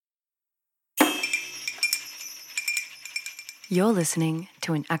You're listening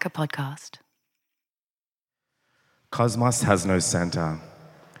to an ACCA podcast. Cosmos has no center.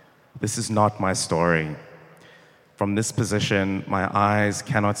 This is not my story. From this position, my eyes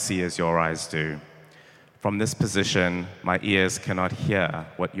cannot see as your eyes do. From this position, my ears cannot hear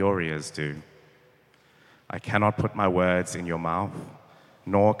what your ears do. I cannot put my words in your mouth,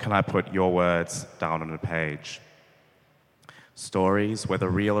 nor can I put your words down on a page. Stories, whether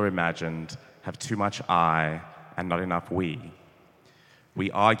real or imagined, have too much I and not enough we. We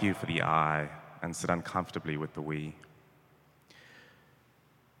argue for the I and sit uncomfortably with the we.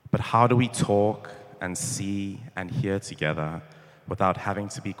 But how do we talk and see and hear together without having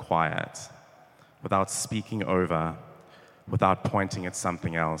to be quiet, without speaking over, without pointing at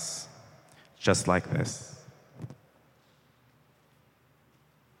something else, just like this?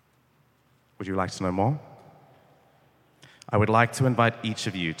 Would you like to know more? I would like to invite each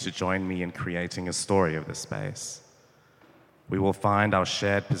of you to join me in creating a story of this space. We will find our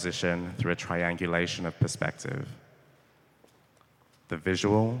shared position through a triangulation of perspective. The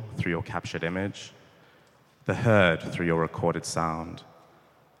visual through your captured image, the heard through your recorded sound,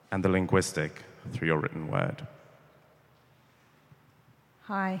 and the linguistic through your written word.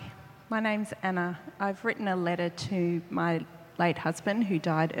 Hi, my name's Anna. I've written a letter to my late husband who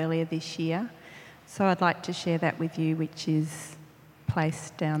died earlier this year, so I'd like to share that with you, which is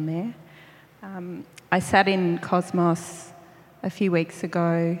placed down there. I sat in Cosmos a few weeks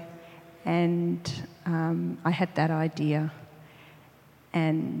ago and I had that idea,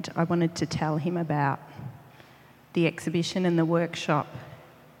 and I wanted to tell him about the exhibition and the workshop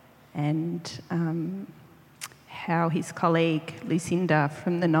and how his colleague Lucinda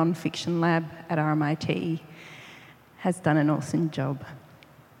from the non-fiction lab at RMIT has done an awesome job.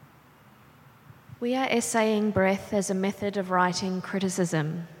 We are essaying breath as a method of writing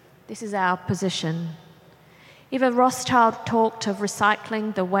criticism. This is our position. Eva Rothschild talked of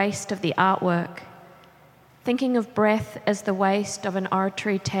recycling the waste of the artwork. Thinking of breath as the waste of an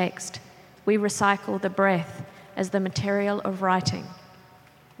oratory text, we recycle the breath as the material of writing.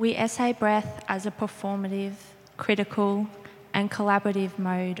 We essay breath as a performative, critical, and collaborative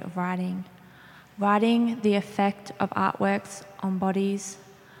mode of writing. Writing the effect of artworks on bodies,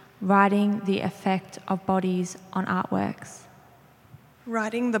 writing the effect of bodies on artworks.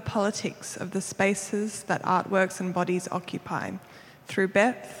 Writing the politics of the spaces that artworks and bodies occupy. Through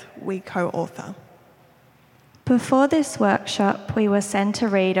Beth, we co-author. Before this workshop, we were sent a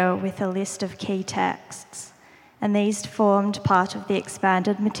reader with a list of key texts, and these formed part of the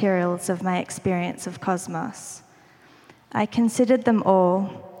expanded materials of my experience of Cosmos. I considered them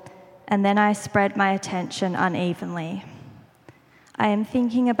all, and then I spread my attention unevenly. I am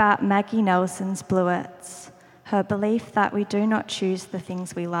thinking about Maggie Nelson's Bluets, her belief that we do not choose the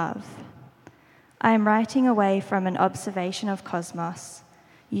things we love. I am writing away from an observation of Cosmos,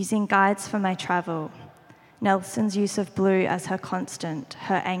 using guides for my travel, Nelson's use of blue as her constant,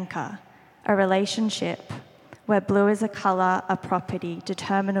 her anchor, a relationship where blue is a colour, a property,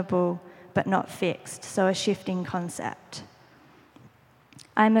 determinable but not fixed, so a shifting concept.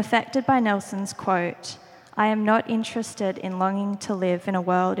 I am affected by Nelson's quote, "I am not interested in longing to live in a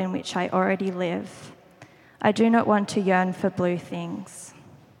world in which I already live. I do not want to yearn for blue things."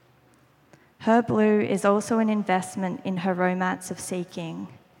 Her blue is also an investment in her romance of seeking.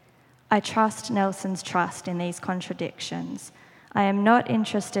 I trust Nelson's trust in these contradictions. I am not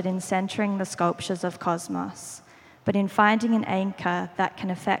interested in centering the sculptures of Cosmos, but in finding an anchor that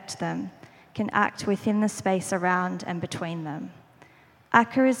can affect them, can act within the space around and between them.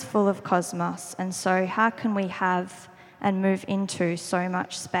 ACCA is full of Cosmos, and so how can we have and move into so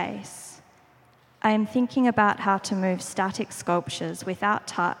much space? I am thinking about how to move static sculptures without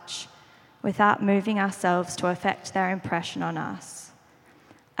touch, without moving ourselves to affect their impression on us.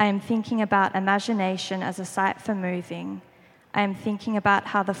 I am thinking about imagination as a site for moving. I am thinking about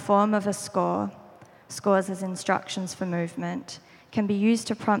how the form of a score, scores as instructions for movement, can be used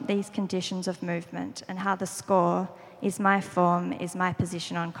to prompt these conditions of movement, and how the score is my form, is my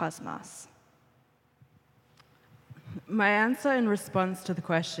position on Cosmos. My answer in response to the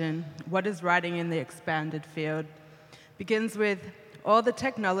question, what is writing in the expanded field, begins with all the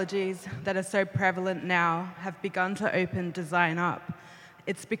technologies that are so prevalent now have begun to open design up.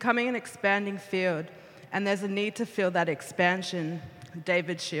 It's becoming an expanding field, and there's a need to fill that expansion,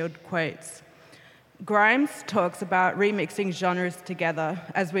 David Shield quotes. Grimes talks about remixing genres together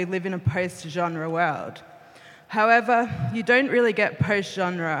as we live in a post-genre world. However, you don't really get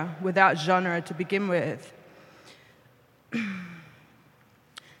post-genre without genre to begin with.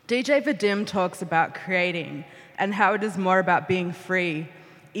 DJ Vadim talks about creating and how it is more about being free,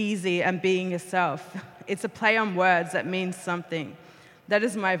 easy, and being yourself. It's a play on words that means something. That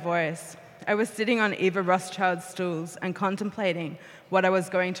is my voice. I was sitting on Eva Rothschild's stools and contemplating what I was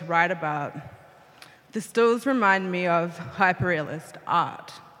going to write about. The stools remind me of hyperrealist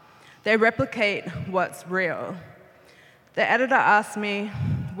art. They replicate what's real. The editor asked me,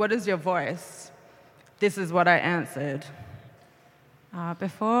 "What is your voice?" This is what I answered.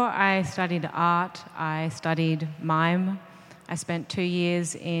 Before I studied art, I studied mime. I spent 2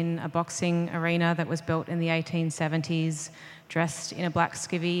 years in a boxing arena that was built in the 1870s, dressed in a black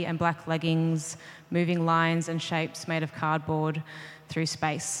skivvy and black leggings, moving lines and shapes made of cardboard through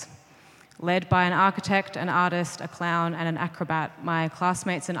space. Led by an architect, an artist, a clown, and an acrobat, my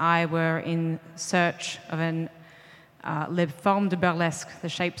classmates and I were in search of les formes de burlesque, the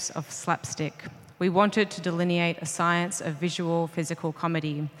shapes of slapstick. We wanted to delineate a science of visual physical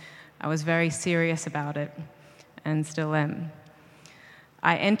comedy. I was very serious about it, and still am.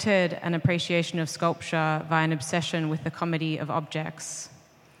 I entered an appreciation of sculpture via an obsession with the comedy of objects.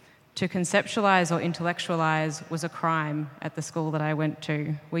 To conceptualize or intellectualize was a crime at the school that I went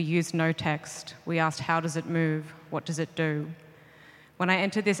to. We used no text. We asked, how does it move? What does it do? When I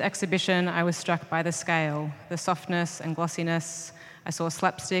entered this exhibition, I was struck by the scale, the softness and glossiness. I saw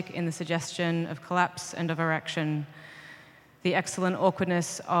slapstick in the suggestion of collapse and of erection, the excellent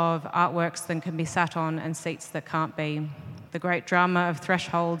awkwardness of artworks that can be sat on and seats that can't be, the great drama of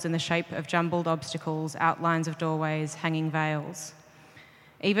thresholds in the shape of jumbled obstacles, outlines of doorways, hanging veils.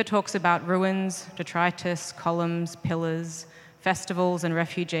 Eva talks about ruins, detritus, columns, pillars, festivals and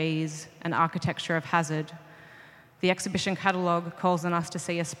refugees, an architecture of hazard. The exhibition catalogue calls on us to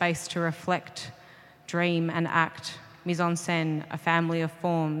see a space to reflect, dream and act, mise en scène, a family of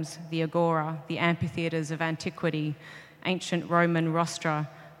forms, the agora, the amphitheatres of antiquity, ancient Roman rostra,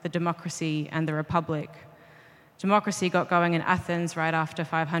 the democracy and the republic. Democracy got going in Athens right after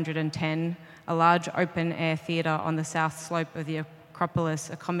 510. A large open-air theatre on the south slope of the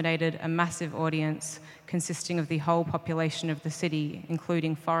Acropolis accommodated a massive audience consisting of the whole population of the city,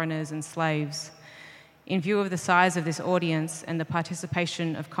 including foreigners and slaves. In view of the size of this audience and the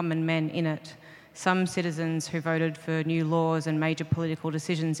participation of common men in it, some citizens who voted for new laws and major political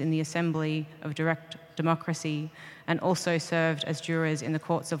decisions in the Assembly of Direct Democracy and also served as jurors in the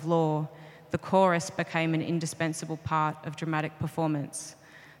courts of law, the chorus became an indispensable part of dramatic performance.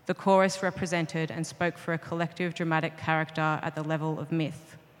 The chorus represented and spoke for a collective dramatic character at the level of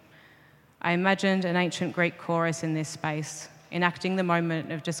myth. I imagined an ancient Greek chorus in this space, enacting the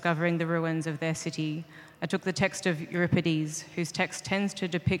moment of discovering the ruins of their city. I took the text of Euripides, whose text tends to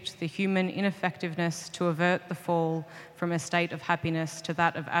depict the human ineffectiveness to avert the fall from a state of happiness to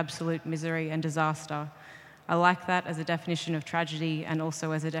that of absolute misery and disaster. I like that as a definition of tragedy and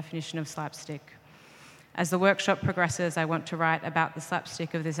also as a definition of slapstick. As the workshop progresses, I want to write about the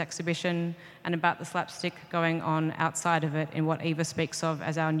slapstick of this exhibition and about the slapstick going on outside of it in what Eva speaks of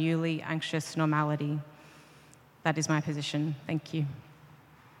as our newly anxious normality. That is my position. Thank you.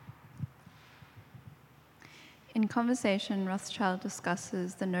 In conversation, Rothschild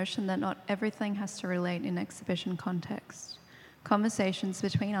discusses the notion that not everything has to relate in exhibition context. Conversations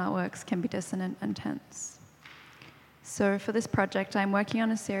between artworks can be dissonant and tense. So for this project, I'm working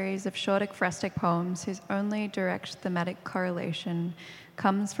on a series of short ekphrastic poems whose only direct thematic correlation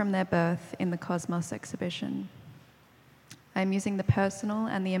comes from their birth in the Cosmos exhibition. I'm using the personal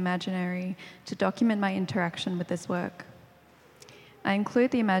and the imaginary to document my interaction with this work. I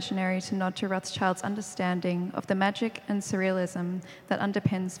include the imaginary to nod to Rothschild's understanding of the magic and surrealism that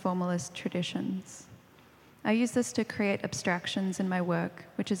underpins formalist traditions. I use this to create abstractions in my work,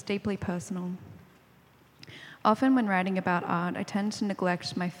 which is deeply personal. Often when writing about art, I tend to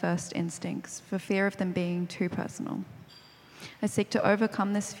neglect my first instincts for fear of them being too personal. I seek to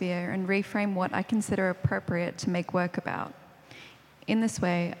overcome this fear and reframe what I consider appropriate to make work about. In this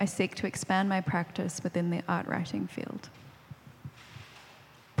way, I seek to expand my practice within the art writing field.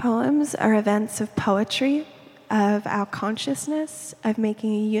 Poems are events of poetry, of our consciousness, of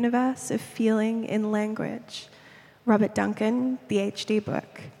making a universe of feeling in language. Robert Duncan, The HD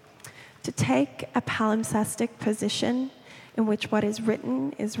Book. To take a palimpsestic position in which what is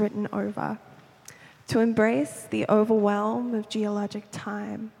written over. To embrace the overwhelm of geologic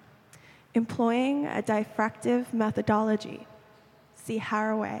time. Employing a diffractive methodology. See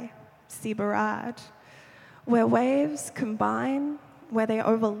Haraway, see Barad. Where waves combine, where they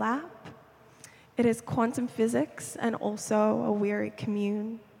overlap, it is quantum physics and also a weary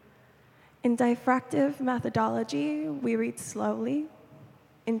commune. In diffractive methodology, we read slowly.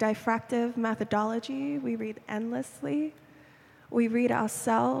 In diffractive methodology, we read endlessly. We read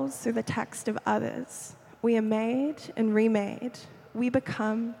ourselves through the text of others. We are made and remade. We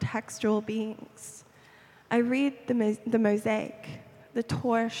become textual beings. I read the mosaic, the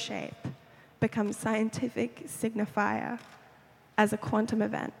torus shape, becomes scientific signifier as a quantum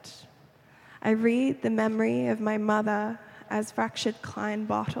event. I read the memory of my mother as fractured Klein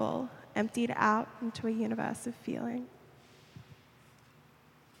bottle emptied out into a universe of feeling.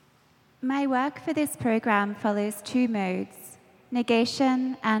 My work for this program follows two modes,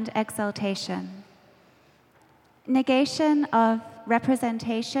 negation and exaltation. Negation of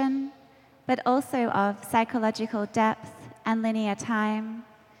representation, but also of psychological depth and linear time,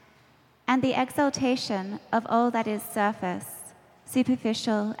 and the exaltation of all that is surface,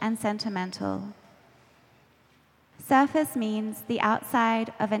 superficial and sentimental. Surface means the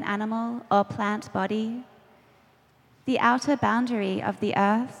outside of an animal or plant body, the outer boundary of the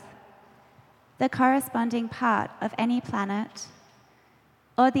earth, the corresponding part of any planet,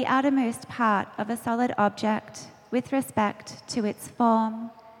 or the outermost part of a solid object with respect to its form,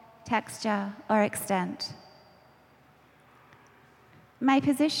 texture, or extent. My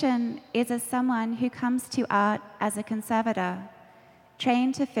position is as someone who comes to art as a conservator,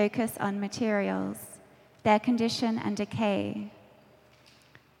 trained to focus on materials, their condition and decay.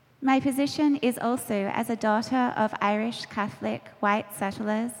 My position is also as a daughter of Irish Catholic white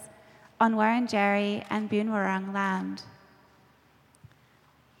settlers on Wurundjeri and Boonwurrung land.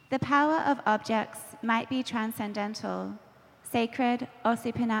 The power of objects might be transcendental, sacred, or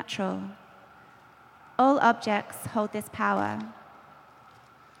supernatural. All objects hold this power.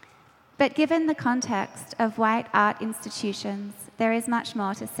 But given the context of white art institutions, there is much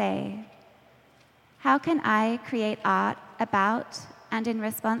more to say. How can I create art about and in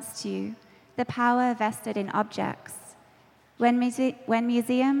response to the power vested in objects when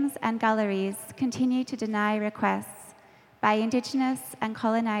museums and galleries continue to deny requests by Indigenous and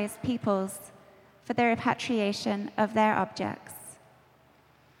colonized peoples for the repatriation of their objects?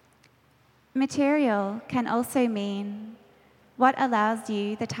 Material can also mean what allows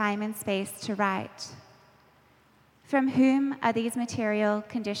you the time and space to write. From whom are these material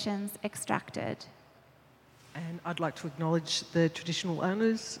conditions extracted? And I'd like to acknowledge the traditional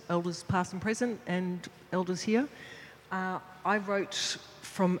owners, elders past and present, and elders here. I wrote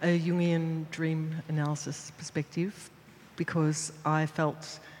from a Jungian dream analysis perspective because I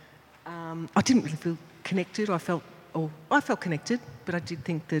felt, I didn't really feel connected. I felt connected, but I did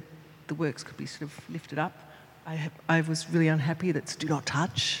think that the works could be sort of lifted up. I was really unhappy that it's do not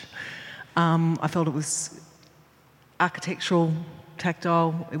touch. I felt it was architectural,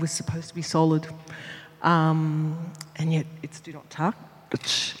 tactile, it was supposed to be solid, and yet it's do not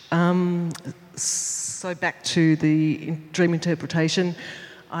touch. So back to the dream interpretation,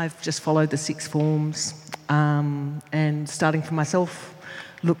 I've just followed the 6 forms and starting from myself,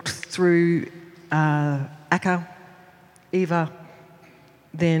 looked through Akka, Eva,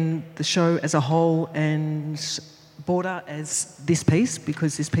 then the show as a whole and Border as this piece,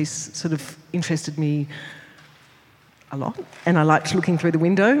 because this piece sort of interested me a lot and I liked looking through the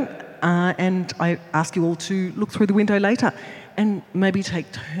window, and I ask you all to look through the window later and maybe take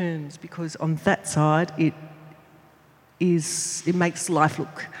turns, because on that side it makes life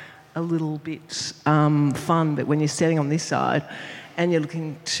look a little bit fun, but when you're standing on this side and you're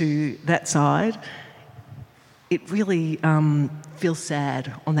looking to that side, it really feels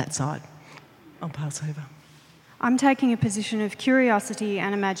sad on that side. I'll pass over. I'm taking a position of curiosity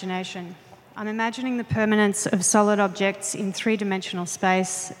and imagination. I'm imagining the permanence of solid objects in 3-dimensional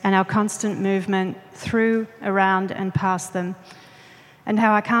space and our constant movement through, around and past them, and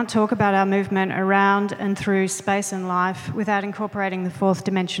how I can't talk about our movement around and through space and life without incorporating the 4th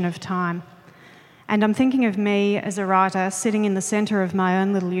dimension of time. And I'm thinking of me as a writer sitting in the centre of my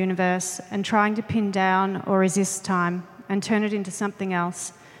own little universe and trying to pin down or resist time and turn it into something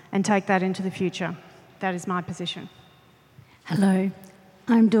else and take that into the future. That is my position. Hello.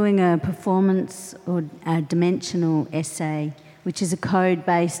 I'm doing a performance or a dimensional essay, which is a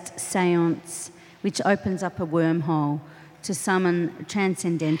code-based seance which opens up a wormhole to summon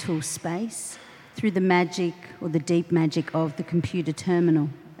transcendental space through the magic or the deep magic of the computer terminal,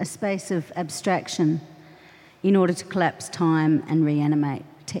 a space of abstraction in order to collapse time and reanimate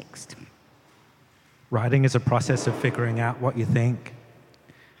text. Writing is a process of figuring out what you think.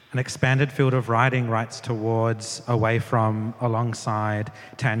 An expanded field of writing writes towards, away from, alongside,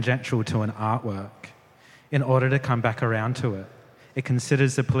 tangential to an artwork, in order to come back around to it. It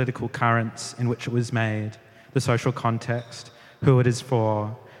considers the political currents in which it was made, the social context, who it is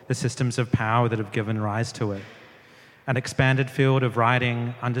for, the systems of power that have given rise to it. An expanded field of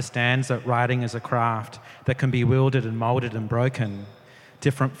writing understands that writing is a craft that can be wielded and moulded and broken.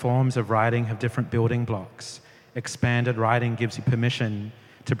 Different forms of writing have different building blocks. Expanded writing gives you permission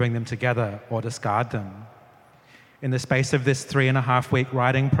to bring them together or discard them. In the space of this 3.5-week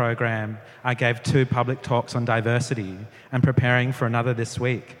writing program, I gave 2 public talks on diversity and preparing for another this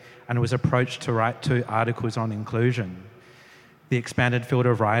week, and was approached to write 2 articles on inclusion. The expanded field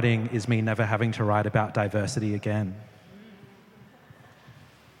of writing is me never having to write about diversity again.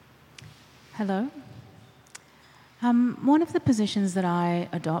 Hello. One of the positions that I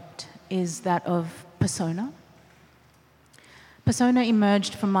adopt is that of persona. Persona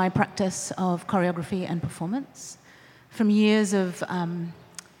emerged from my practice of choreography and performance, from years of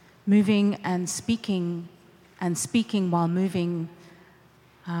moving and speaking while moving.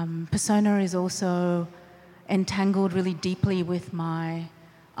 Persona is also entangled really deeply with my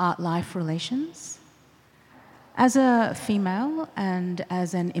art-life relations. As a female and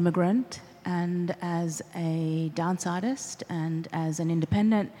as an immigrant and as a dance artist and as an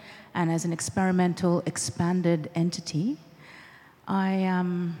independent and as an experimental expanded entity, I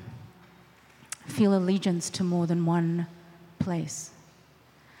feel allegiance to more than one place.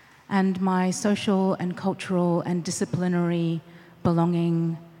 And my social and cultural and disciplinary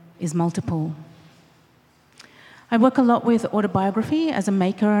belonging is multiple. I work a lot with autobiography as a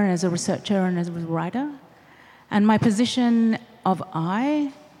maker and as a researcher and as a writer. And my position of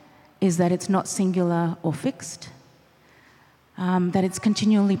I is that it's not singular or fixed, that it's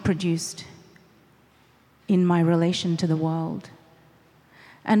continually produced in my relation to the world.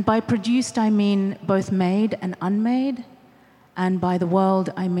 And by produced, I mean both made and unmade, and by the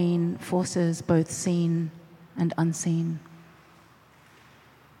world, I mean forces both seen and unseen.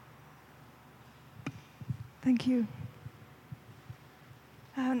 Thank you.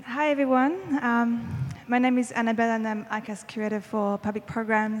 Hi, everyone. My name is Annabelle, and I'm ICAS Curator for Public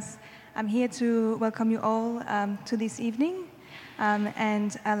Programs. I'm here to welcome you all to this evening,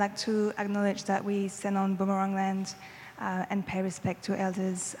 and I'd like to acknowledge that we stand on Boomerang Land and pay respect to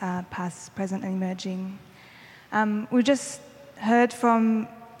elders past, present, and emerging. We just heard from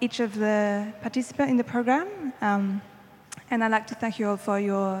each of the participants in the program, and I'd like to thank you all for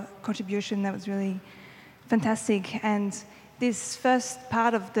your contribution. That was really fantastic. And this first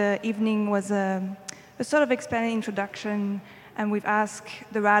part of the evening was a sort of expanded introduction, and we've asked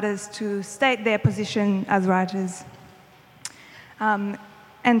the writers to state their position as writers. And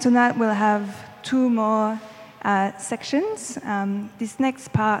tonight we'll have 2 more sections. This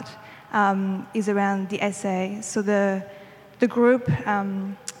next part is around the essay. So the group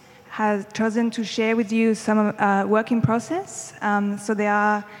has chosen to share with you some work in process. So there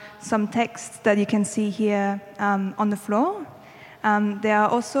are some texts that you can see here on the floor. There are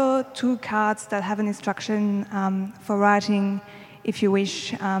also 2 cards that have an instruction for writing if you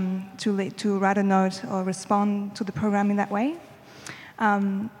wish to write a note or respond to the program in that way.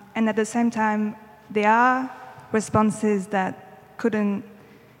 And at the same time, there are responses that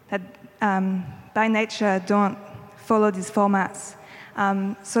by nature don't follow these formats.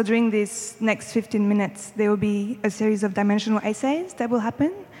 So during these next 15 minutes, there will be a series of dimensional essays that will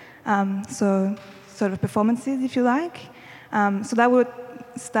happen. So sort of performances, if you like. So that would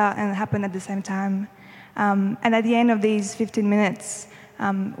start and happen at the same time. And at the end of these 15 minutes,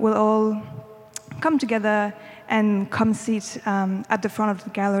 we'll all come together and come sit at the front of the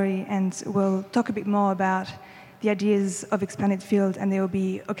gallery, and we'll talk a bit more about the ideas of expanded field, and there will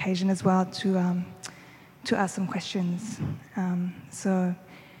be occasion as well to ask some questions. So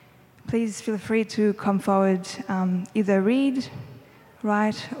please feel free to come forward, either read,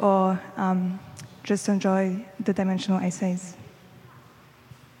 write, or just enjoy the dimensional essays.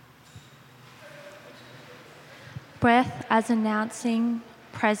 Breath as announcing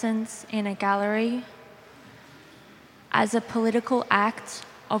presence in a gallery, as a political act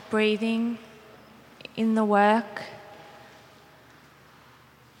of breathing in the work,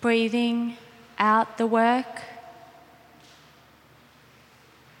 breathing out the work,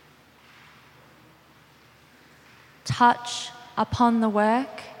 touch upon the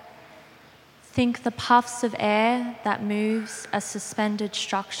work, think the puffs of air that moves a suspended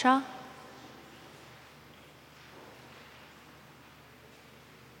structure.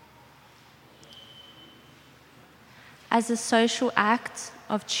 As a social act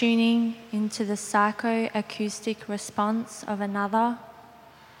of tuning into the psychoacoustic response of another.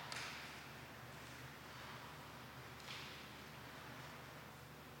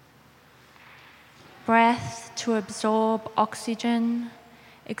 Breath to absorb oxygen,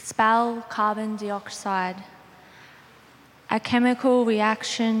 expel carbon dioxide. A chemical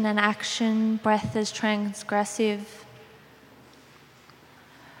reaction and action, breath is transgressive.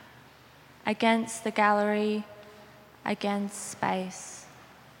 Against the gallery, against space.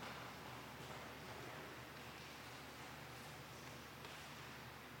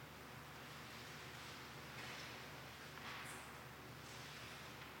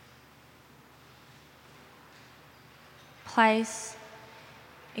 place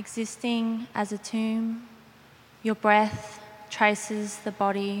existing as a tomb. Your breath traces the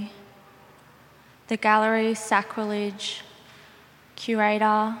body. The gallery sacrilege,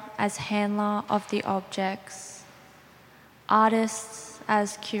 curator as handler of the objects, artists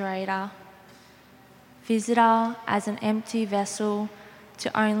as curator, visitor as an empty vessel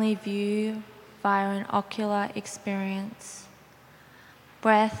to only view via an ocular experience.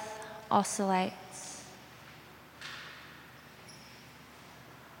 Breath oscillates.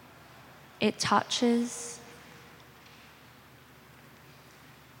 It touches.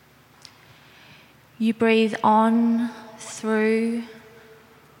 You breathe on, through,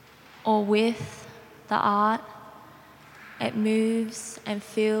 or with the art. It moves and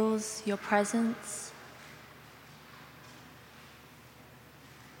feels your presence.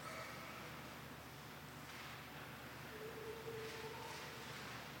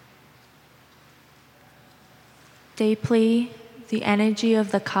 Deeply, the energy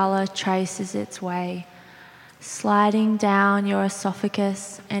of the colour traces its way, sliding down your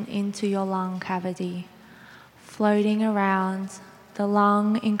esophagus and into your lung cavity. Floating around, the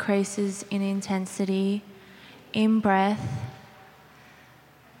lung increases in intensity. In breath,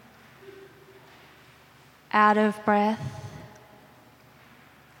 out of breath.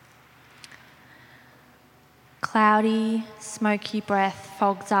 Cloudy, smoky breath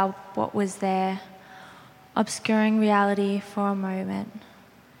fogs up what was there, obscuring reality for a moment.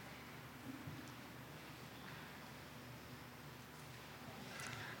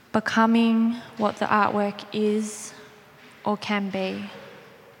 Becoming what the artwork is or can be.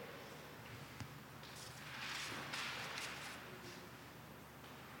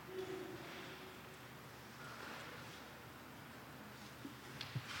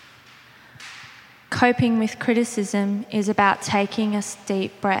 Coping with criticism is about taking a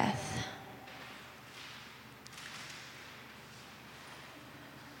deep breath.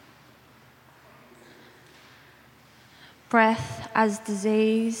 Breath as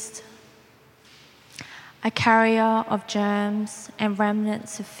diseased, a carrier of germs and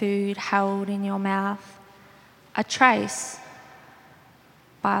remnants of food held in your mouth, a trace,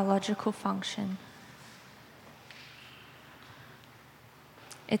 biological function.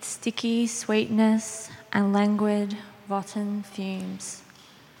 Its sticky sweetness and languid, rotten fumes.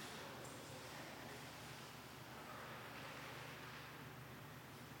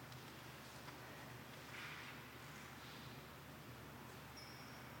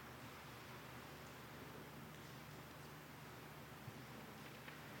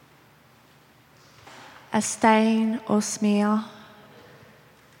 A stain or smear,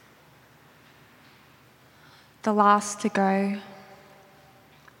 the last to go.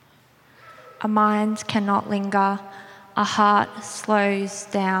 A mind cannot linger, a heart slows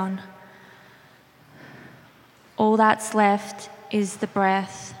down. All that's left is the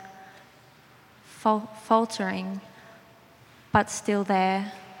breath, faltering, but still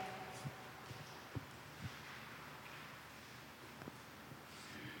there.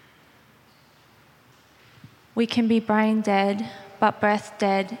 We can be brain dead, but breath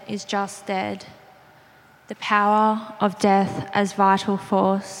dead is just dead. The power of death as vital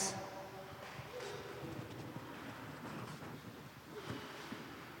force.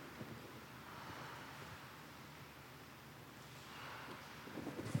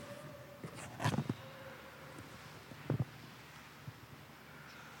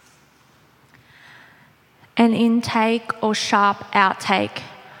 An intake or sharp outtake,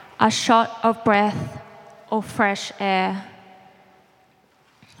 a shot of breath or fresh air.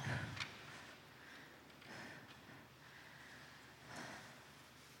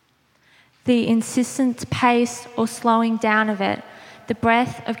 The insistent pace or slowing down of it, the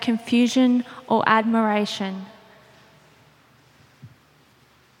breath of confusion or admiration.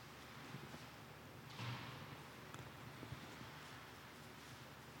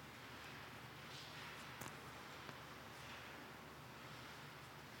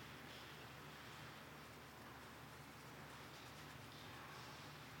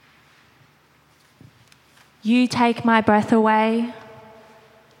 You take my breath away.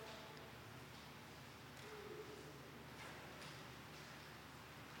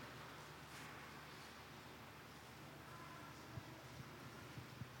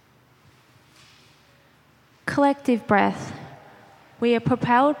 Collective breath. We are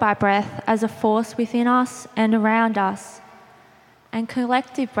propelled by breath as a force within us and around us. And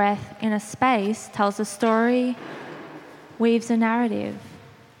collective breath in a space tells a story, weaves a narrative.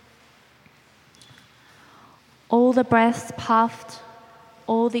 All the breaths puffed,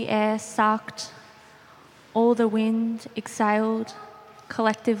 all the air sucked, all the wind exhaled,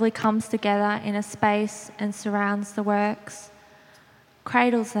 collectively comes together in a space and surrounds the works,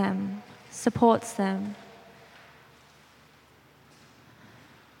 cradles them, supports them.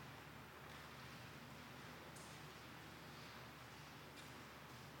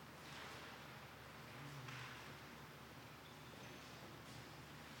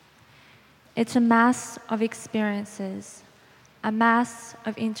 It's a mass of experiences, a mass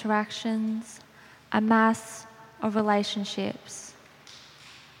of interactions, a mass of relationships.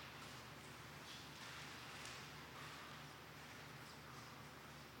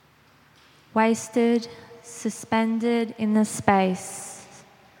 Wasted, suspended in the space.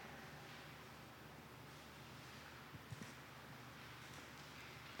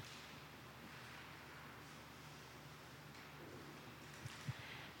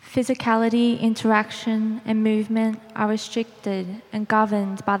 Physicality, interaction, and movement are restricted and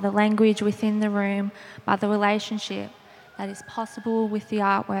governed by the language within the room, by the relationship that is possible with the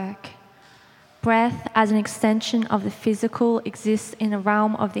artwork. Breath, as an extension of the physical, exists in a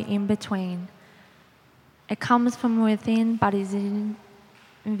realm of the in-between. It comes from within but is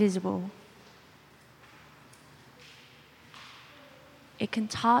invisible. It can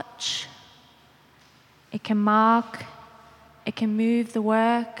touch, it can mark, it can move the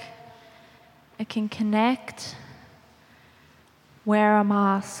work, it can connect, wear a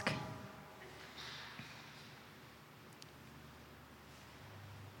mask.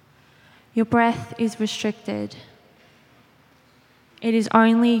 Your breath is restricted. It is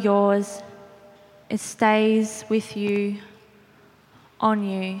only yours. It stays with you, on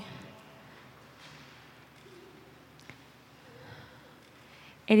you.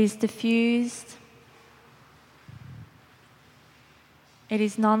 It is diffused. It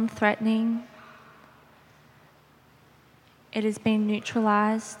is non-threatening. It has been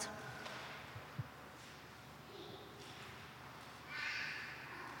neutralized.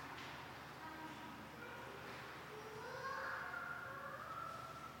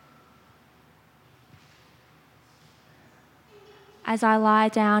 As I lie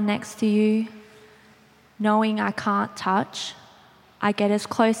down next to you, knowing I can't touch, I get as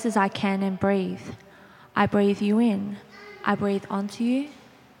close as I can and breathe. I breathe you in. I breathe onto you.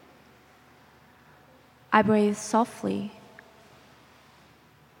 I breathe softly,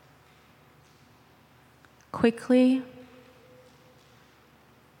 quickly,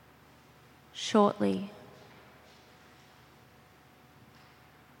 shortly.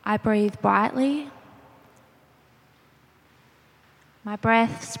 I breathe brightly. My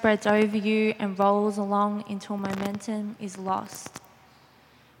breath spreads over you and rolls along until momentum is lost,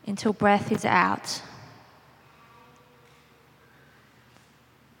 until breath is out.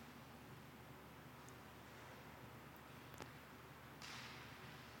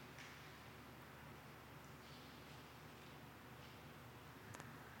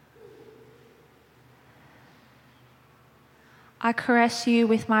 I caress you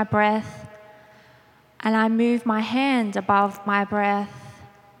with my breath, and I move my hand above my breath.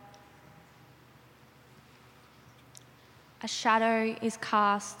 A shadow is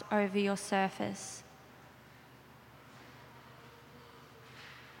cast over your surface.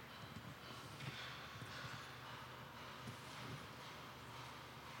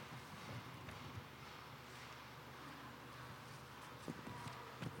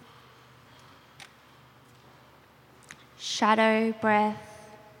 Shadow breath.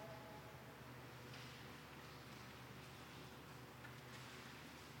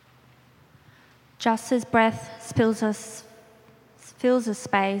 Just as breath fills a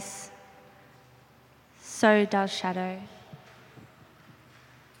space, so does shadow.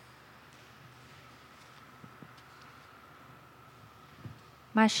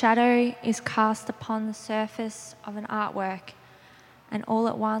 My shadow is cast upon the surface of an artwork, and all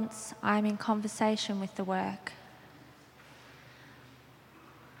at once I am in conversation with the work.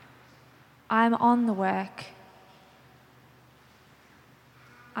 I am on the work.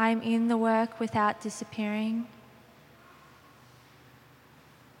 I am in the work without disappearing.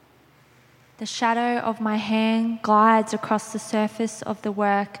 The shadow of my hand glides across the surface of the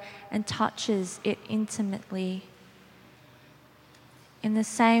work and touches it intimately, in the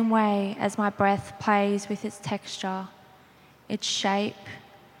same way as my breath plays with its texture, its shape,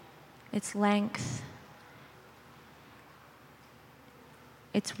 its length,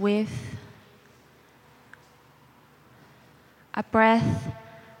 its width. A breath,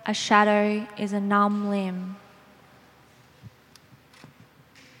 a shadow is a numb limb.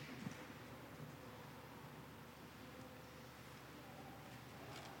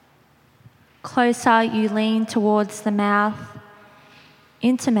 Closer you lean towards the mouth,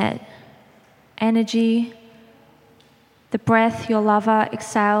 intimate, energy, the breath your lover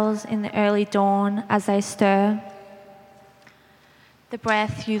exhales in the early dawn as they stir, the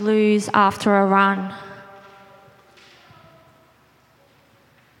breath you lose after a run.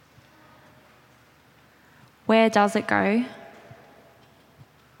 Where does it go?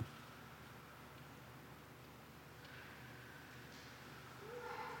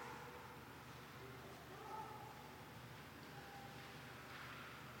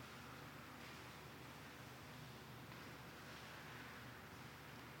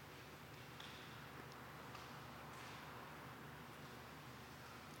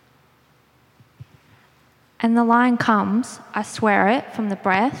 And the line comes, I swear it, from the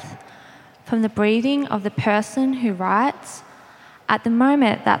breath, from the breathing of the person who writes, at the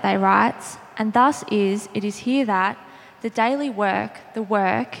moment that they write, and thus it is here that the daily work, the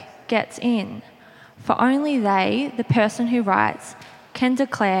work, gets in. For only they, the person who writes, can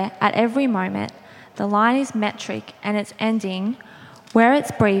declare at every moment the line is metric and its ending, where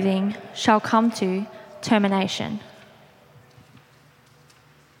its breathing shall come to termination.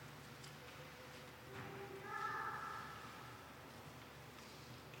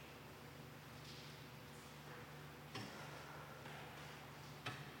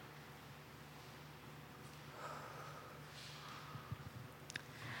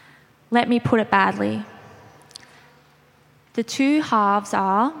 Let me put it badly. The two halves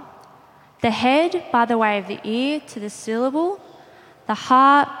are the head by the way of the ear to the syllable, the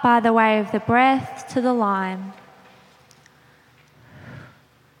heart by the way of the breath to the line.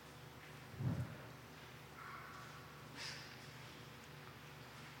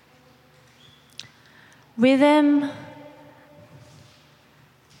 Rhythm,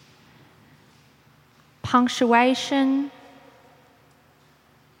 punctuation,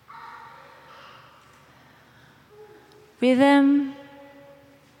 rhythm,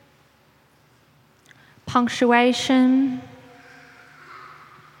 punctuation,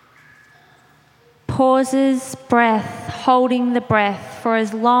 pauses, breath, holding the breath for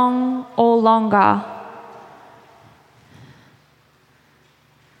as long or longer.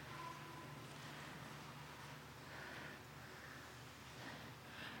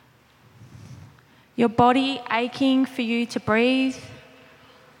 Your body aching for you to breathe.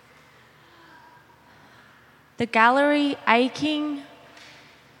 The gallery aching,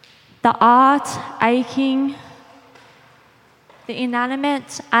 the art aching, the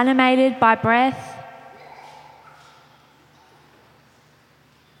inanimate animated by breath.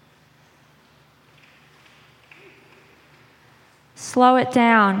 Slow it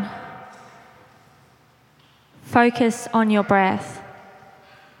down. Focus on your breath.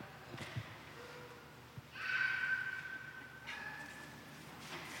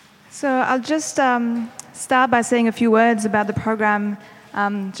 So I'll just start by saying a few words about the program,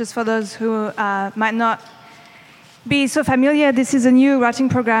 just for those who might not be so familiar. This is a new writing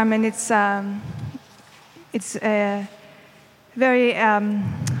program, and it's very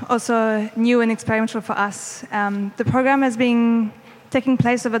also new and experimental for us. The program has been taking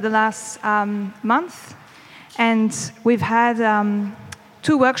place over the last month, and we've had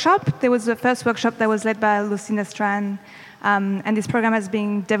 2 workshops. There was the first workshop that was led by Lucinda Strand, and this program has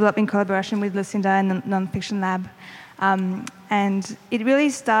been developed in collaboration with Lucinda and the Nonfiction Lab. And it really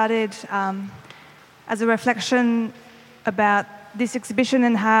started as a reflection about this exhibition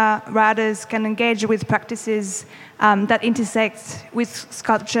and how writers can engage with practices that intersect with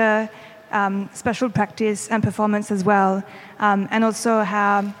sculpture, special practice, and performance as well. And also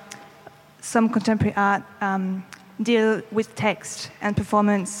how some contemporary art deal with text and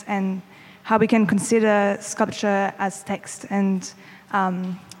performance, and how we can consider sculpture as text and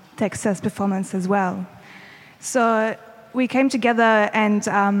text as performance as well. So we came together and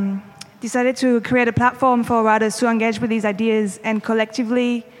decided to create a platform for writers to engage with these ideas and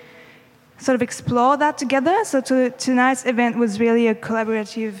collectively sort of explore that together. So tonight's event was really a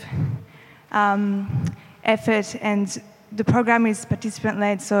collaborative effort, and the program is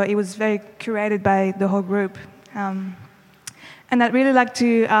participant-led, so it was very curated by the whole group. And I'd really like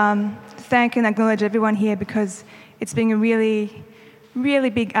to thank and acknowledge everyone here, because it's been a really, really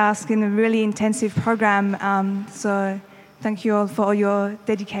big ask and a really intensive program. So thank you all for all your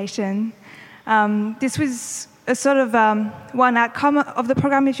dedication. This was a sort of one outcome of the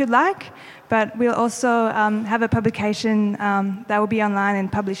program, if you'd like, but we'll also have a publication that will be online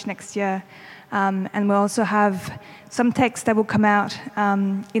and published next year. And we'll also have some text that will come out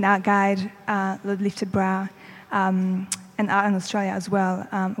in our guide, The Lifted Brow, and Art in Australia as well,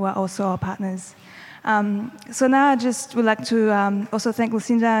 who are also our partners. So now I just would like to also thank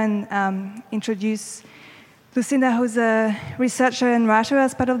Lucinda and introduce Lucinda, who's a researcher and writer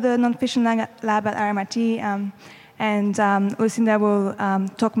as part of the Nonfiction Lab at RMIT, And Lucinda will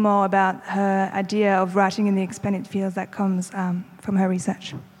talk more about her idea of writing in the expanded fields that comes from her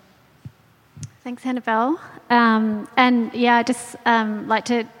research. Thanks, Annabelle. And yeah, I just like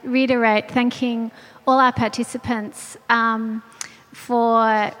to reiterate thanking all our participants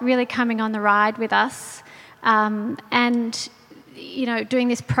for really coming on the ride with us and, you know, doing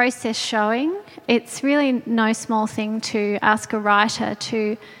this process showing. It's really no small thing to ask a writer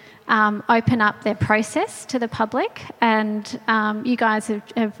to open up their process to the public, and you guys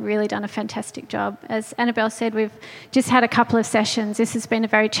have really done a fantastic job. As Annabelle said, we've just had a couple of sessions. This has been a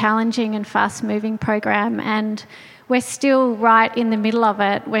very challenging and fast-moving program, and we're still right in the middle of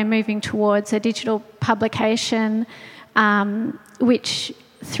it. We're moving towards a digital publication, which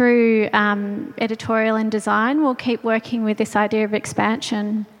through editorial and design will keep working with this idea of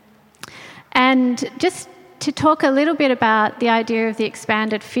expansion. And just to talk a little bit about the idea of the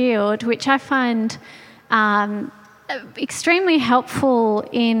expanded field, which I find extremely helpful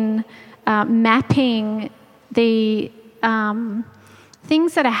in mapping the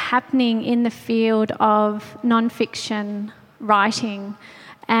things that are happening in the field of non-fiction writing.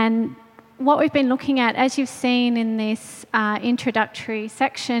 And what we've been looking at, as you've seen in this introductory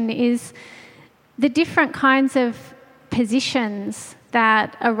section, is the different kinds of positions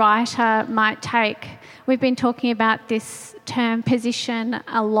that a writer might take. We've been talking about this term position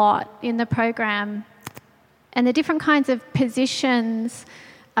a lot in the program, and the different kinds of positions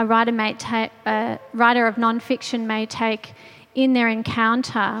a writer of non-fiction may take in their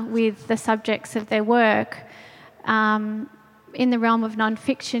encounter with the subjects of their work. In the realm of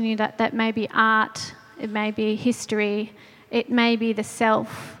non-fiction, that may be art, it may be history, it may be the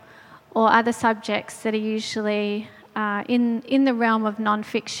self, or other subjects that are usually in the realm of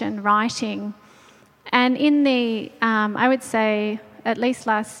non-fiction writing. And in the, I would say, at least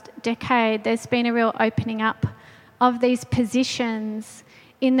last decade, there's been a real opening up of these positions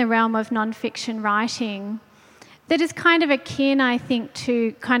in the realm of non-fiction writing that is kind of akin, I think,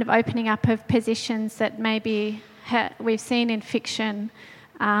 to kind of opening up of positions that maybe we've seen in fiction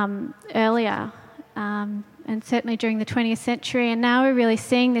earlier, and certainly during the 20th century. And now we're really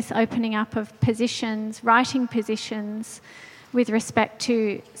seeing this opening up of positions, writing positions, with respect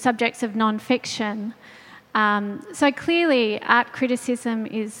to subjects of non-fiction. So clearly art criticism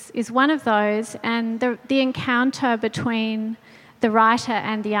is one of those, and the encounter between the writer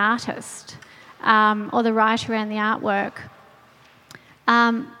and the artist, or the writer and the artwork.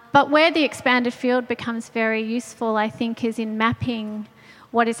 But where the expanded field becomes very useful, I think, is in mapping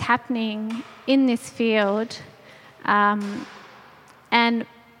what is happening in this field, and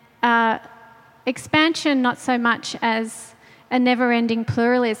expansion not so much as a never-ending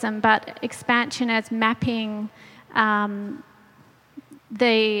pluralism, but expansion as mapping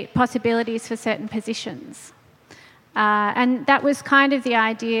the possibilities for certain positions. And that was kind of the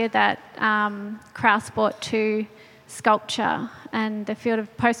idea that Krauss brought to sculpture and the field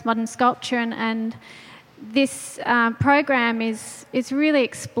of postmodern sculpture, and this program is really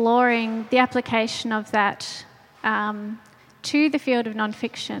exploring the application of that to the field of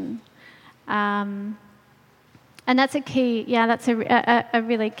non-fiction. And that's a key, that's a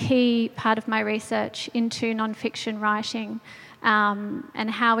really key part of my research into non-fiction writing,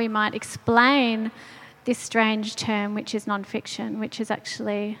 and how we might explain this strange term, which is non-fiction, which is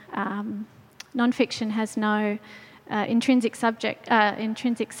actually, non-fiction has no intrinsic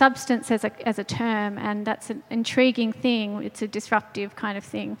substance as a term, and that's an intriguing thing. It's a disruptive kind of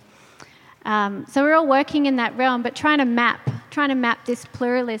thing. So we're all working in that realm, but trying to map this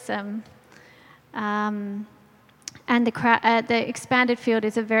pluralism. And the expanded field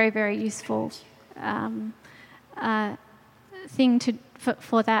is a very, very useful thing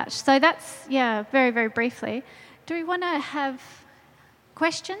for that. So that's, very, very briefly. Do we want to have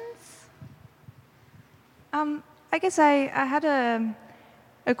questions? I guess I had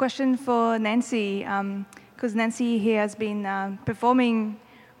a question for Nancy, because Nancy here has been performing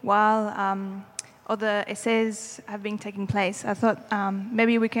while other essays have been taking place. I thought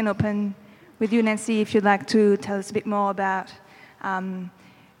maybe we can open with you, Nancy, if you'd like to tell us a bit more about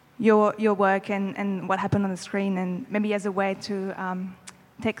your work and what happened on the screen, and maybe as a way to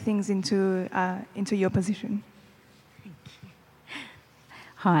take things into your position.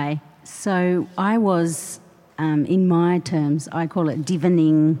 Hi. So I was, in my terms, I call it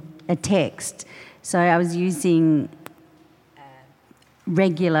divining a text. So I was using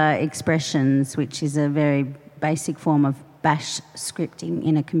regular expressions, which is a very basic form of bash scripting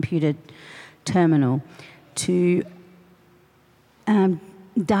in a computer terminal, to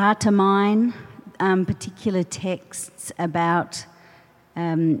data mine particular texts about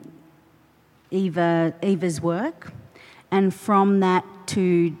Eva's work, and from that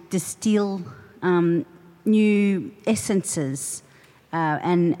to distill new essences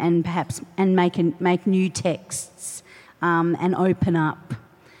and perhaps make new texts and open up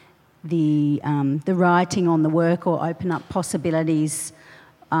the writing on the work, or open up possibilities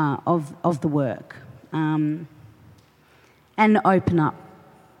of the work, and open up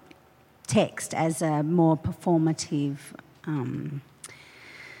text as a more performative.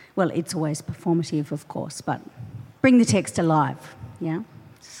 Well, it's always performative, of course, but bring the text alive. Yeah.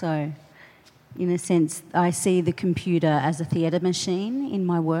 So, in a sense, I see the computer as a theatre machine in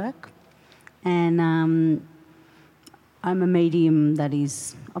my work, and I'm a medium that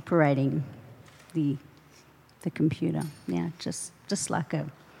is operating the computer. Yeah, just like a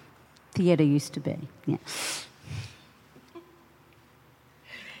theatre used to be. Yeah.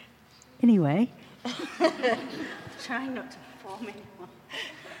 Anyway, Trying not to perform anymore.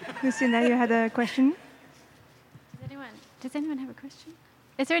 Lucinda, you had a question? Does anyone have a question?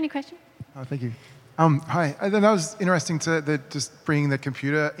 Is there any question? Oh, thank you. Hi. That was interesting just bringing the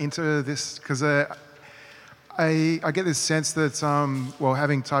computer into this, because I get this sense that,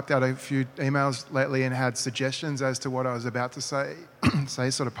 having typed out a few emails lately and had suggestions as to what I was about to say,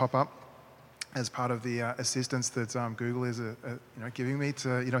 sort of pop up as part of the assistance that Google is giving me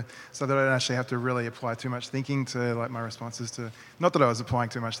to, so that I don't actually have to really apply too much thinking to like my responses to, not that I was applying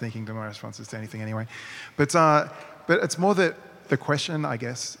too much thinking to my responses to anything anyway, but it's more that the question, I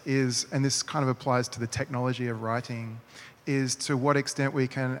guess, is, and this kind of applies to the technology of writing, is to what extent we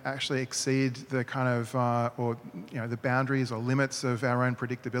can actually exceed the kind of, the boundaries or limits of our own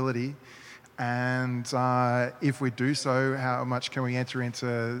predictability. And if we do so, how much can we enter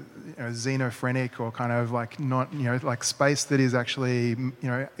into xenophrenic or kind of like not, like space that is actually,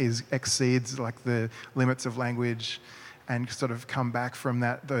 exceeds like the limits of language, and sort of come back from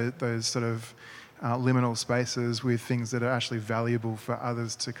that, those sort of liminal spaces with things that are actually valuable for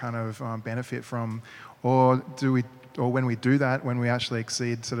others to kind of benefit from? Or when we do that, when we actually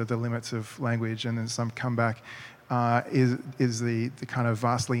exceed sort of the limits of language and then some come back, is the kind of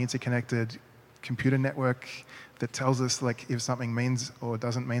vastly interconnected computer network that tells us like if something means or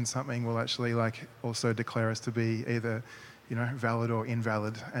doesn't mean something will actually like also declare us to be either valid or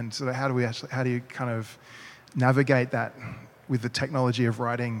invalid. And so how do you kind of navigate that with the technology of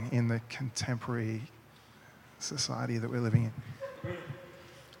writing in the contemporary society that we're living in?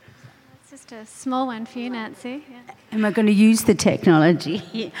 It's just a small one for you, Nancy. Yeah. Am I going to use the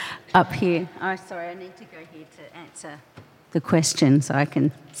technology up here? Oh, sorry, I need to go here to answer the question so I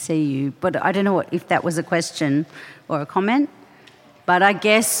can see you. But I don't know if that was a question or a comment. But I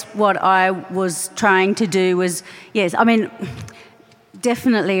guess what I was trying to do was, yes, I mean,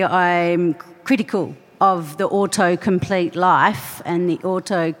 definitely I'm critical of the autocomplete life and the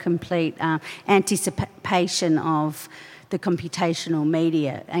autocomplete anticipation of the computational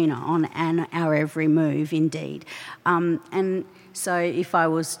media, on our every move, indeed. And so if I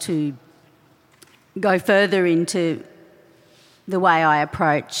was to go further into the way I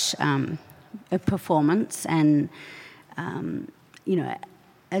approach a performance and,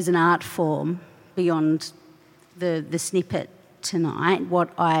 as an art form beyond the snippet tonight, what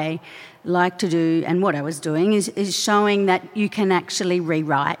I like to do and what I was doing is showing that you can actually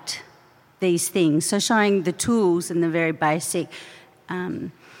rewrite these things. So showing the tools and the very basic...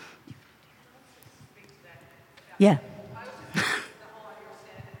 yeah.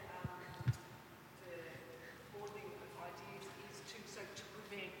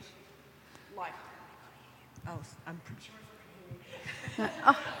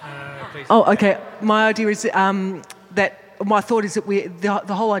 Okay. My idea is that my thought is that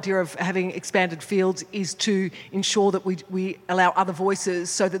the whole idea of having expanded fields is to ensure that we allow other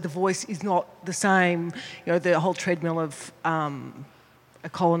voices, so that the voice is not the same. The whole treadmill of a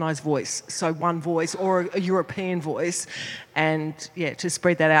colonised voice, so one voice or a European voice, and to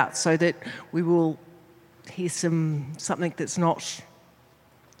spread that out so that we will hear something that's not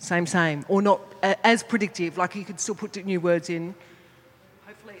same or not as predictive. Like you could still put new words in.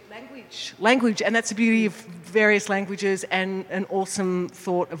 Language, and that's the beauty of various languages, and an awesome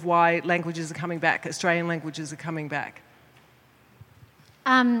thought of why languages are coming back, Australian languages are coming back.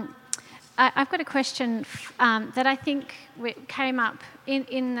 I've got a question that I think came up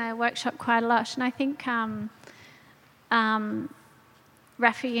in the workshop quite a lot, and I think,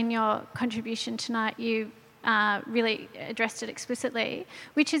 Rafi, in your contribution tonight, you really addressed it explicitly,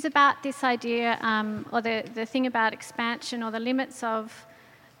 which is about this idea, or the thing about expansion or the limits of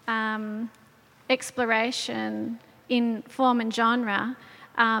exploration in form and genre,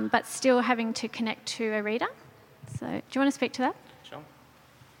 but still having to connect to a reader. So do you want to speak to that? Sure.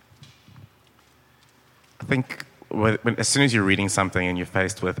 think as soon as you're reading something and you're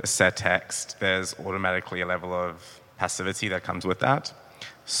faced with a set text, there's automatically a level of passivity that comes with that.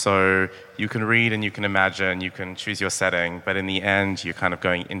 So you can read and you can imagine, you can choose your setting, but in the end, you're kind of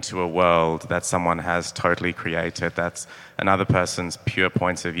going into a world that someone has totally created. That's another person's pure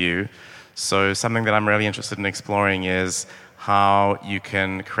point of view. So something that I'm really interested in exploring is how you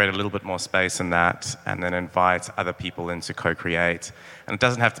can create a little bit more space in that and then invite other people in to co-create. And it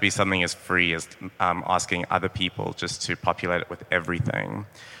doesn't have to be something as free as asking other people just to populate it with everything.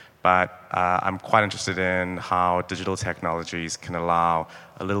 But I'm quite interested in how digital technologies can allow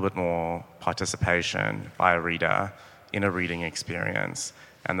a little bit more participation by a reader in a reading experience,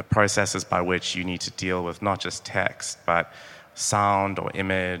 and the processes by which you need to deal with not just text, but sound or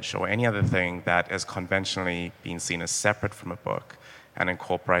image or any other thing that has conventionally been seen as separate from a book, and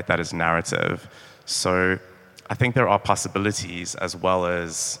incorporate that as narrative. So I think there are possibilities as well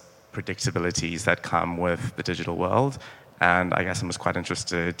as predictabilities that come with the digital world. And I guess I'm just quite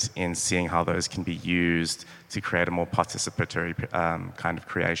interested in seeing how those can be used to create a more participatory kind of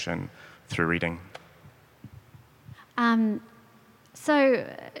creation through reading. So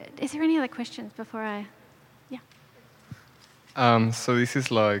is there any other questions before I... So this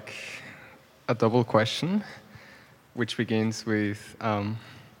is like a double question, which begins with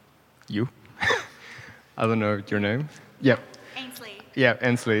you. I don't know your name. Yep. Ainsley. Yeah,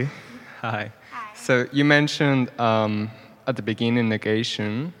 Ainsley. Hi. So you mentioned at the beginning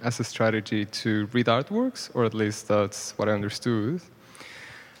negation as a strategy to read artworks, or at least that's what I understood.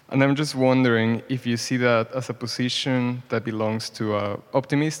 And I'm just wondering if you see that as a position that belongs to an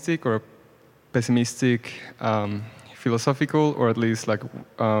optimistic or a pessimistic philosophical, or at least like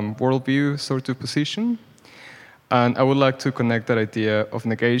worldview sort of position. And I would like to connect that idea of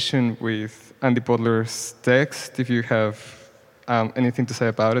negation with Andy Butler's text, if you have anything to say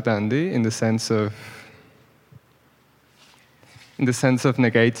about it, Andy, in the sense of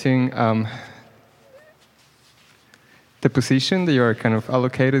negating the position that you are kind of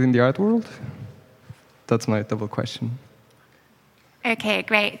allocated in the art world. That's my double question. Okay,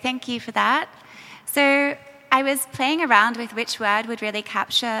 great. Thank you for that. So I was playing around with which word would really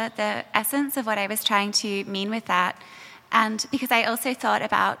capture the essence of what I was trying to mean with that. And because I also thought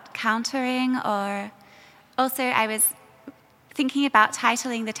about countering, or also I was thinking about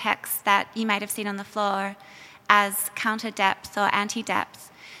titling the text that you might have seen on the floor as counter depth or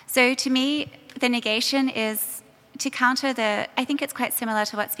anti-depth. So to me, the negation is to counter I think it's quite similar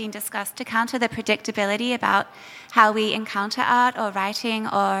to what's being discussed, to counter the predictability about how we encounter art or writing,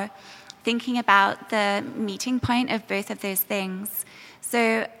 or thinking about the meeting point of both of those things.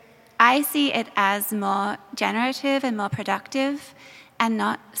 So I see it as more generative and more productive and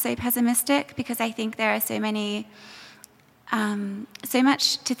not so pessimistic, because I think there are so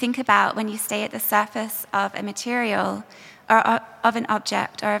much to think about when you stay at the surface of a material or of an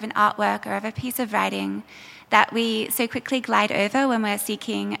object or of an artwork or of a piece of writing that we so quickly glide over when we're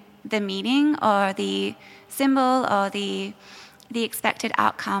seeking the meaning or the symbol or the expected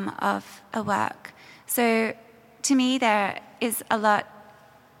outcome of a work. So to me, there is a lot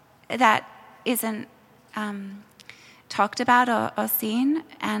that isn't talked about or seen,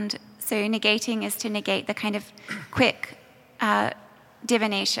 and so negating is to negate the kind of quick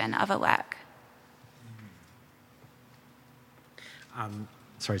divination of a work.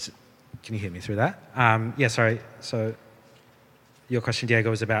 Sorry, can you hear me through that? Yeah, sorry. So your question, Diego,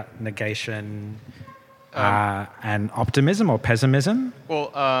 was about negation and optimism or pessimism?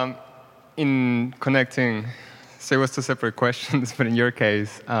 Well, in connecting, so it was two separate questions, but in your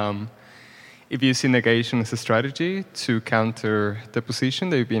case, if you see negation as a strategy to counter the position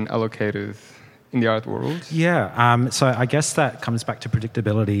that you've been allocated in the art world? Yeah, so I guess that comes back to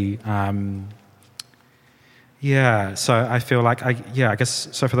predictability. So I feel like, I guess,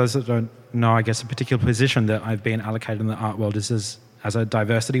 so for those that don't know, I guess a particular position that I've been allocated in the art world is as a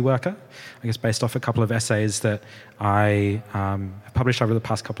diversity worker, I guess based off a couple of essays that I have published over the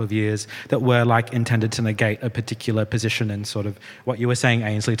past couple of years that were like intended to negate a particular position, and sort of what you were saying,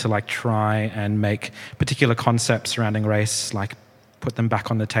 Ainsley, to like try and make particular concepts surrounding race, like put them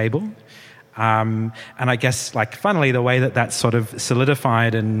back on the table. And I guess, like, finally, the way that sort of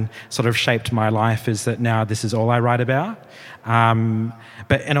solidified and sort of shaped my life is that now this is all I write about.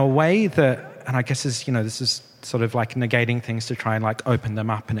 But in a way that, and I guess is, this is sort of like negating things to try and like open them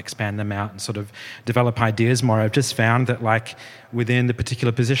up and expand them out and sort of develop ideas more. I've just found that like within the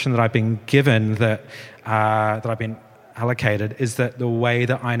particular position that I've been given, that I've been allocated is that the way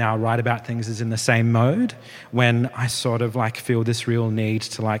that I now write about things is in the same mode, when I sort of like feel this real need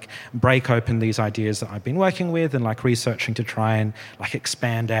to like break open these ideas that I've been working with and like researching to try and like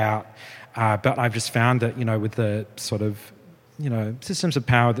expand out. But I've just found that, you know, with the sort of, you know, systems of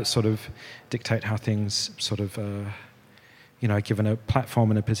power that sort of dictate how things sort of, you know, given a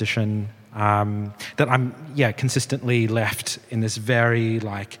platform and a position, that I'm, consistently left in this very,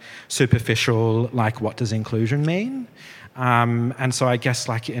 like, superficial, like, what does inclusion mean? And so I guess,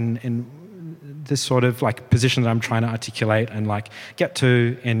 like, in this sort of, like, position that I'm trying to articulate and, like, get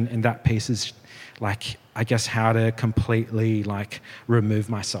to in that piece is, like, I guess how to completely, like, remove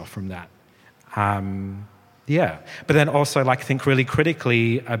myself from that. But then also like think really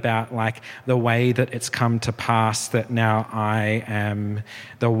critically about like the way that it's come to pass that now I am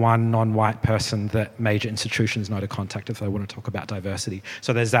the one non-white person that major institutions know to contact if they want to talk about diversity.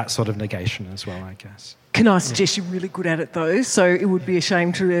 So there's that sort of negation as well, I guess. Can I suggest you're really good at it though? So it would be a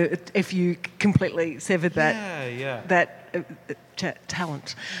shame to if you completely severed that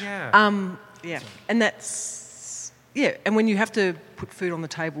talent. And that's. Yeah, and when you have to put food on the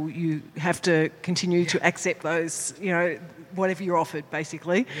table, you have to continue to accept those, you know, whatever you're offered,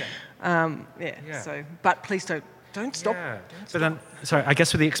 basically. So, but please don't stop. But then, sorry, I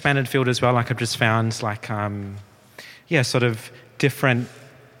guess with the expanded field as well, like I've just found like, sort of different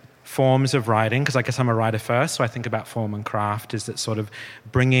forms of writing, because I guess I'm a writer first, so I think about form and craft, is that sort of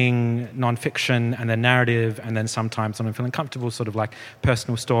bringing non-fiction and then narrative, and then sometimes when I'm feeling comfortable, sort of like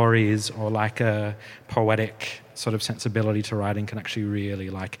personal stories or like a poetic sort of sensibility to writing can actually really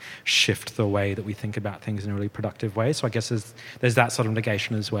like shift the way that we think about things in a really productive way. So I guess there's that sort of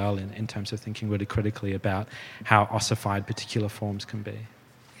negation as well in terms of thinking really critically about how ossified particular forms can be.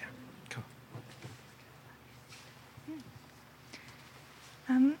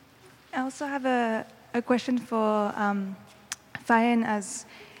 I also have a question for Fayen, as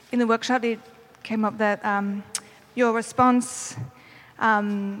in the workshop it came up that your response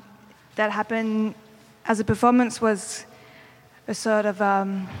that happened as a performance was a sort of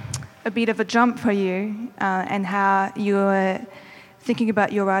a bit of a jump for you, and how you were thinking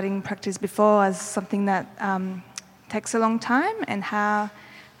about your writing practice before as something that takes a long time, and how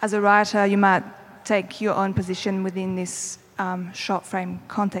as a writer you might take your own position within this short frame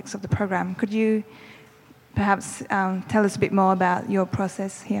context of the program. Could you perhaps tell us a bit more about your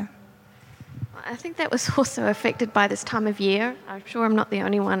process here? I think that was also affected by this time of year. I'm sure I'm not the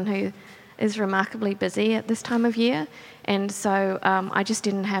only one who is remarkably busy at this time of year, and so I just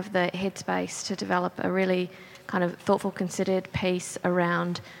didn't have the headspace to develop a really kind of thoughtful, considered piece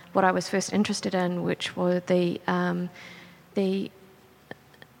around what I was first interested in, which were the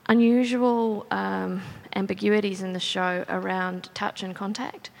unusual ambiguities in the show around touch and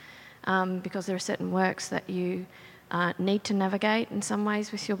contact, because there are certain works that you need to navigate in some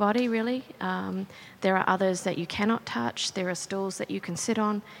ways with your body, really. There are others that you cannot touch. There are stools that you can sit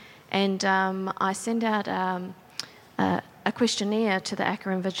on. And I send out a questionnaire to the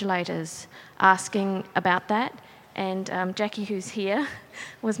ACCA invigilators asking about that. And Jackie, who's here,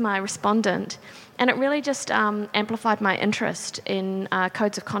 was my respondent. And it really just amplified my interest in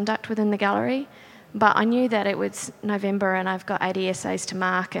codes of conduct within the gallery. But I knew that it was November and I've got 80 essays to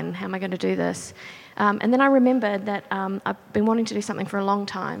mark, and how am I going to do this? And then I remembered that I've been wanting to do something for a long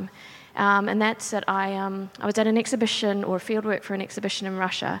time. And that's that I was at an exhibition, or fieldwork for an exhibition in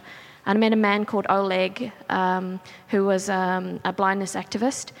Russia, and I met a man called Oleg, who was a blindness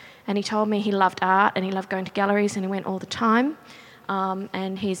activist, and he told me he loved art and he loved going to galleries and he went all the time.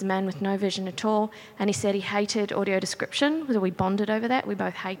 And he's a man with no vision at all, and he said he hated audio description. We bonded over that. We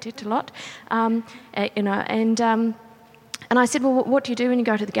both hated it a lot, And I said, well, what do you do when you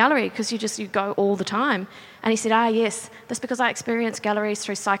go to the gallery? Because you go all the time. And he said, yes, that's because I experience galleries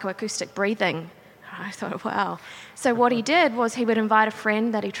through psychoacoustic breathing. I thought, wow. So what he did was he would invite a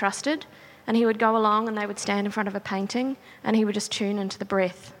friend that he trusted, and he would go along and they would stand in front of a painting, and he would just tune into the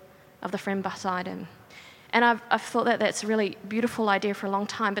breath of the friend beside him. And I've thought that that's a really beautiful idea for a long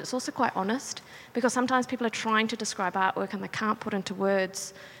time, but it's also quite honest, because sometimes people are trying to describe artwork and they can't put into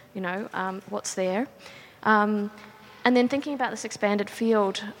words, what's there. And then thinking about this expanded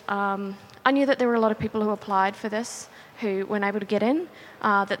field, I knew that there were a lot of people who applied for this who weren't able to get in,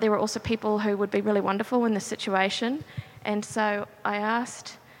 that there were also people who would be really wonderful in this situation. And so I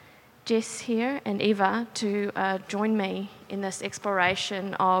asked Jess here and Eva to join me in this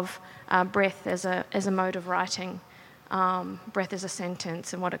exploration of breath as a mode of writing, breath as a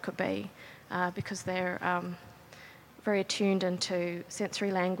sentence and what it could be, because they're very attuned into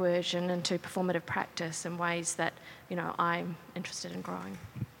sensory language and into performative practice in ways that, I'm interested in growing.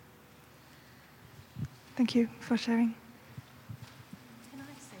 Thank you for sharing.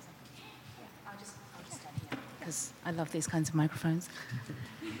 because I love these kinds of microphones.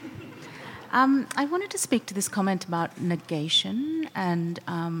 I wanted to speak to this comment about negation, and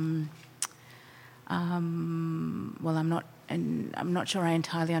well, I'm not sure I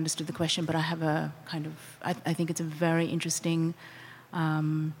entirely understood the question, but I have a kind of, I think it's a very interesting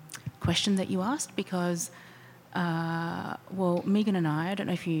question that you asked, because, well, Megan and I don't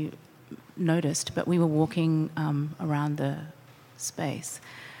know if you noticed, but we were walking around the space,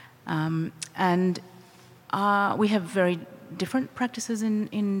 and we have very different practices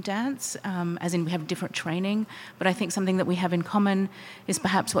in dance, as in we have different training, but I think something that we have in common is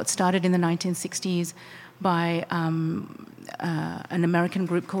perhaps what started in the 1960s by an American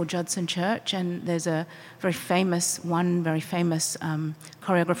group called Judson Church, and there's a very famous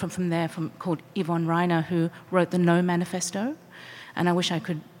choreographer from there called Yvonne Reiner, who wrote the No Manifesto, and I wish I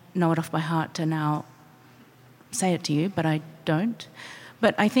could know it off by heart to now say it to you, but I don't.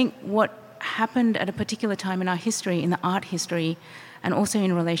 But I think what happened at a particular time in our history, in the art history, and also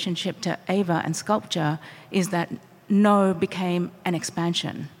in relationship to Ava and sculpture, is that no became an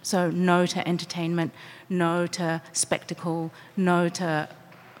expansion. So no to entertainment, no to spectacle, no to,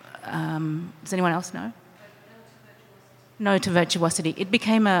 does anyone else know? No to virtuosity. It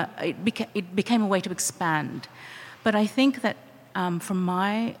became a way to expand. But I think that from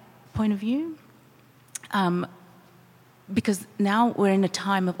my point of view, because now we're in a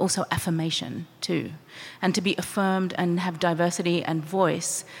time of also affirmation too, and to be affirmed and have diversity and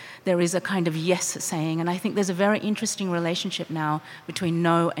voice, there is a kind of yes saying, and I think there's a very interesting relationship now between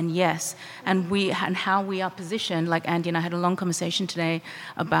no and yes, and how we are positioned. Like Andy and I had a long conversation today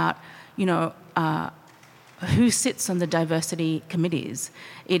about, who sits on the diversity committees.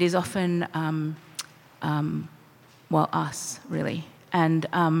 It is often, us really, and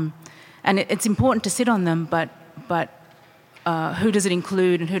it's important to sit on them, but who does it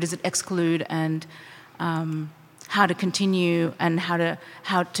include and who does it exclude, and how to continue, and how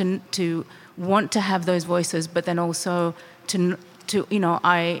to want to have those voices, but then also to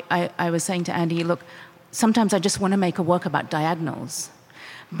I was saying to Andy, look, sometimes I just want to make a work about diagonals,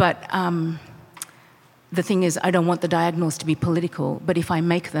 but the thing is, I don't want the diagonals to be political, but if I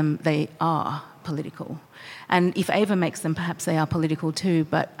make them, they are political, and if Ava makes them, perhaps they are political too,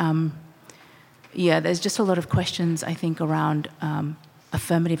 but yeah, there's just a lot of questions, I think, around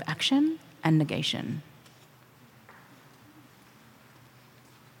affirmative action and negation.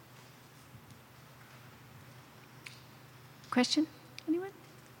 Question? Anyone?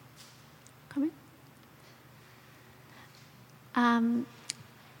 Comment?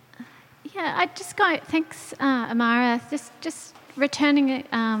 Yeah, I just thanks, Amara. Just returning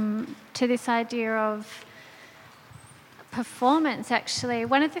to this idea of performance, actually,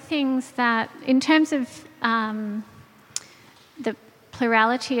 one of the things that, in terms of the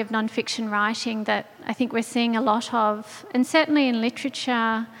plurality of non-fiction writing that I think we're seeing a lot of, and certainly in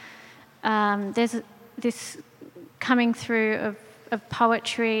literature, there's this coming through of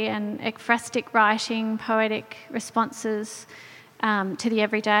poetry and ekphrastic writing, poetic responses to the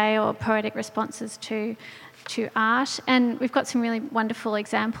everyday, or poetic responses to art, and we've got some really wonderful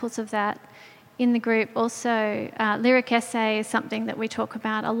examples of that in the group. Also, lyric essay is something that we talk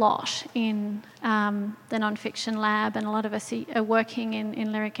about a lot in the non-fiction lab, and a lot of us are working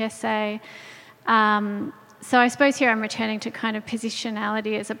in lyric essay. So I suppose here I'm returning to kind of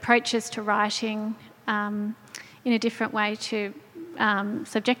positionality as approaches to writing in a different way to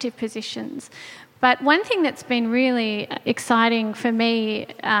subjective positions. But one thing that's been really exciting for me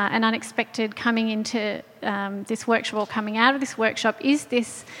and unexpected coming into this workshop, or coming out of this workshop, is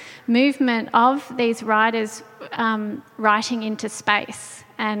this movement of these writers writing into space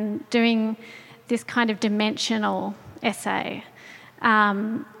and doing this kind of dimensional essay.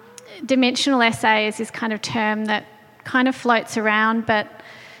 Dimensional essay is this kind of term that kind of floats around, but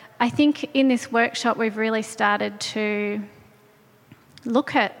I think in this workshop we've really started to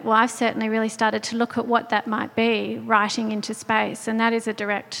look at, well, I've certainly really started to look at what that might be, writing into space, and that is a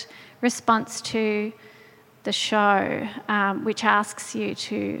direct response to the show, which asks you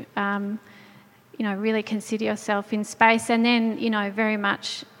to, really consider yourself in space, and then, very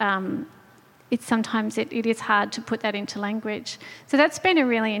much, sometimes it is hard to put that into language. So that's been a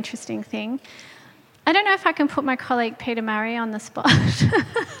really interesting thing. I don't know if I can put my colleague Peter Murray on the spot.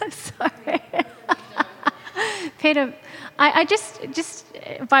 Sorry. Peter, I just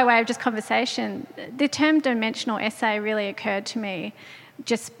by way of just conversation, the term dimensional essay really occurred to me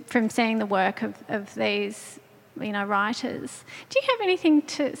just from seeing the work of these, writers. Do you have anything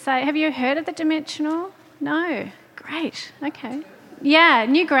to say? Have you heard of the dimensional? No. Great. Okay. Yeah,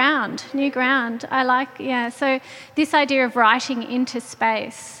 new ground. I like, so this idea of writing into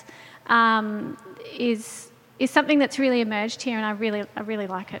space is something that's really emerged here, and I really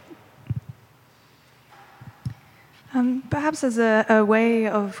like it. Perhaps as a way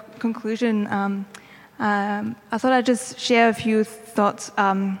of conclusion, I thought I'd just share a few thoughts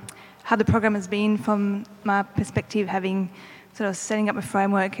how the program has been from my perspective, having sort of setting up a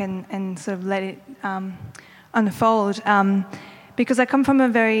framework and sort of let it unfold. Because I come from a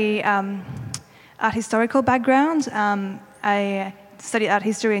very art historical background. I studied art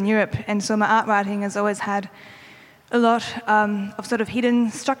history in Europe, and so my art writing has always had a lot of sort of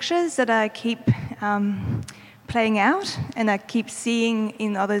hidden structures that I keep playing out, and I keep seeing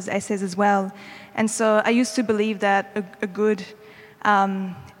in others' essays as well. And so I used to believe that a good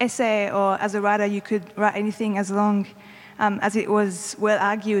essay, or as a writer, you could write anything as long as it was well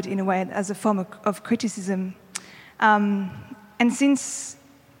argued in a way, as a form of criticism. And since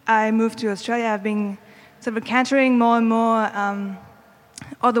I moved to Australia, I've been sort of encountering more and more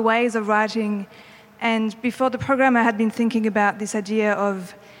other ways of writing. And before the program, I had been thinking about this idea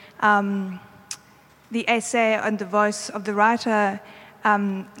of the essay and the voice of the writer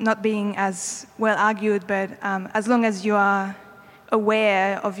not being as well argued, but as long as you are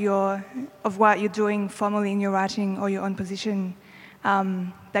aware of what you're doing formally in your writing or your own position,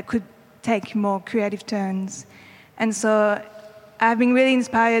 that could take more creative turns. And so I've been really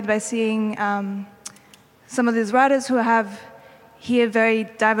inspired by seeing some of these writers who have here very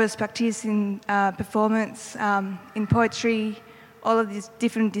diverse practice in performance, in poetry, all of these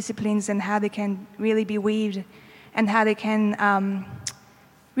different disciplines, and how they can really be weaved, and how they can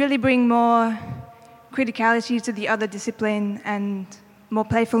really bring more criticality to the other discipline and more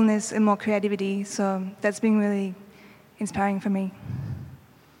playfulness and more creativity. So that's been really inspiring for me.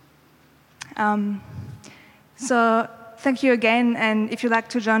 So thank you again, and if you'd like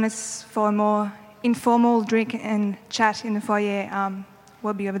to join us for a more informal drink and chat in the foyer,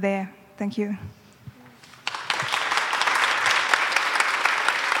 we'll be over there. Thank you.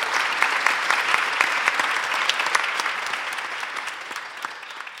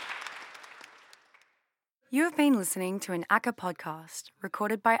 You have been listening to an ACCA podcast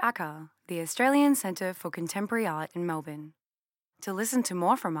recorded by ACCA, the Australian Centre for Contemporary Art in Melbourne. To listen to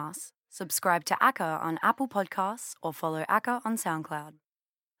more from us, subscribe to ACCA on Apple Podcasts or follow ACCA on SoundCloud.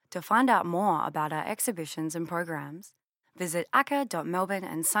 To find out more about our exhibitions and programs, visit acca.melbourne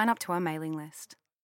and sign up to our mailing list.